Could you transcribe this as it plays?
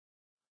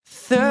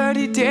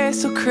30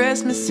 days till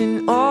Christmas,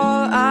 and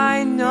all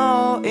I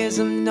know is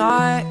I'm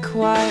not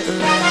quite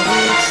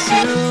ready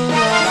to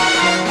let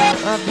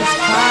go of this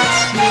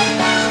past year.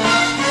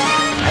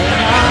 I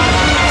have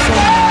so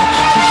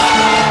much to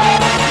share.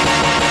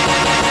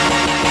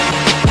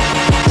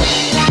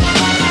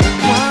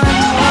 One more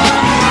month, and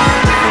all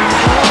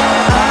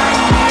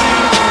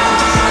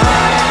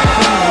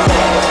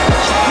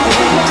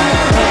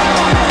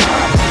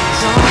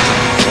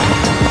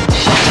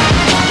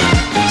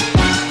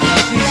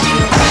I need is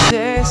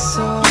say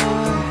so,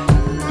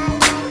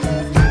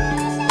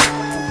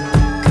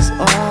 'cause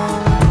all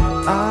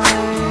I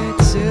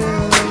do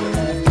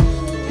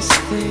is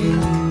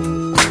think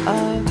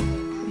of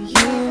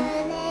you.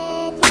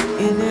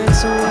 And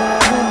it's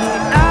wearing me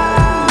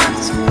out,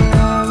 it's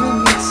wearing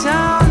me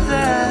down.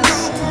 This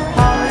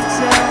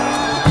holiday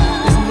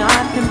is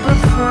nothing but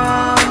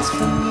frowns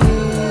for me.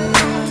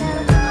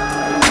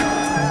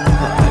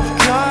 But I've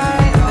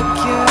got a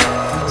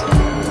gift,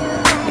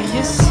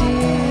 you see.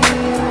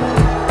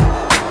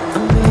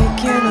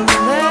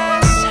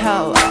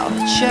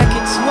 Check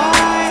it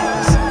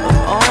twice of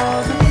all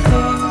the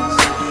things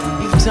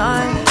you've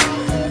done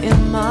in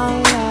my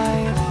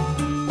life.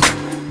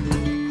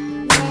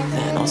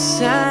 Then I'll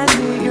send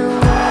you your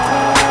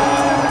way,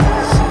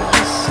 so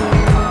you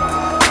see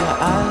that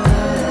I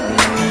love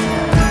you.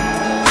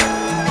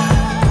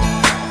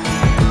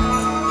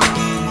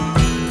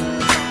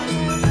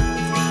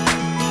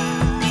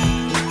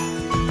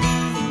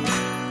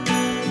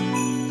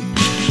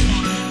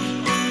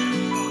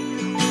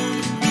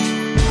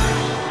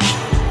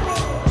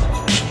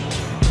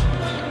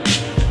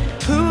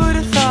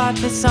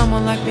 That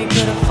someone like me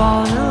could have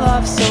fallen in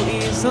love so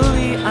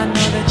easily. I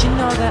know that you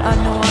know that I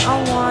know what I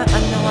want. I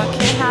know I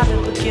can't have it,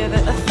 but give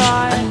it a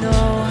thought. I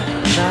know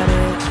that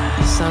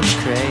it sounds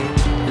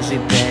crazy,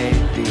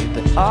 baby,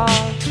 but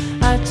all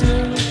I do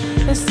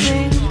is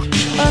think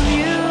of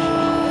you.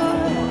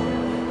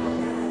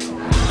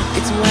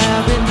 It's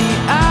wearing me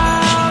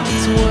out,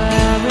 it's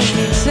wearing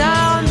me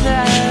down.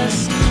 This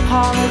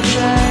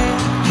holiday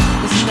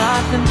is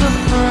nothing but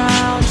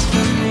frowns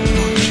for me.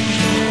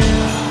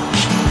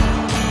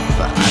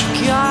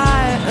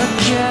 Got a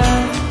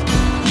gift,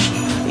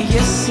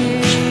 you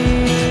see.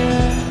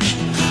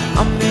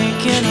 I'm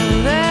making a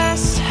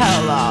list,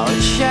 hell, I'll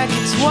check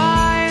it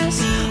twice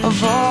of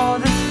all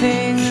the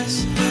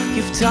things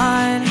you've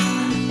done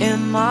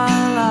in my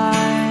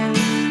life.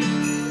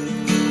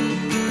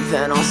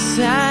 Then I'll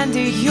send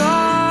it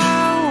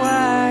your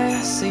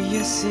way, so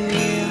you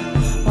see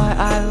why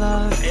I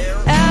love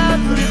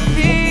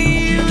everything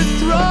you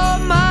throw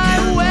my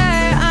way.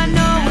 I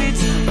know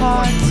it's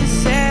hard to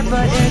say,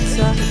 but it's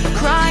a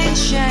crying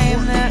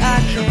shame that I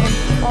came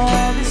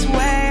all this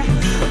way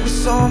with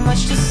so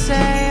much to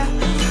say,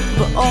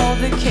 but all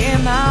that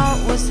came out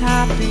was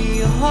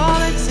happy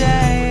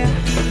holiday.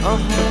 A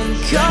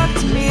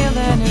home-cooked meal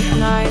and a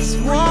nice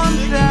warm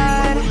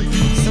bed,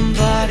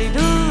 somebody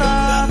to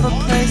love, a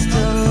place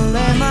to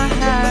lay my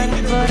head.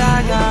 But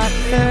I got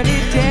 30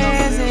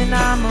 days and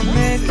I'ma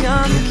make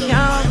them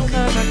count,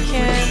 'cause I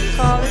can't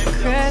call it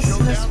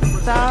Christmas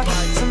without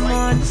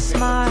someone to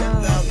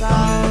smile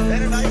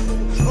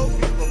about.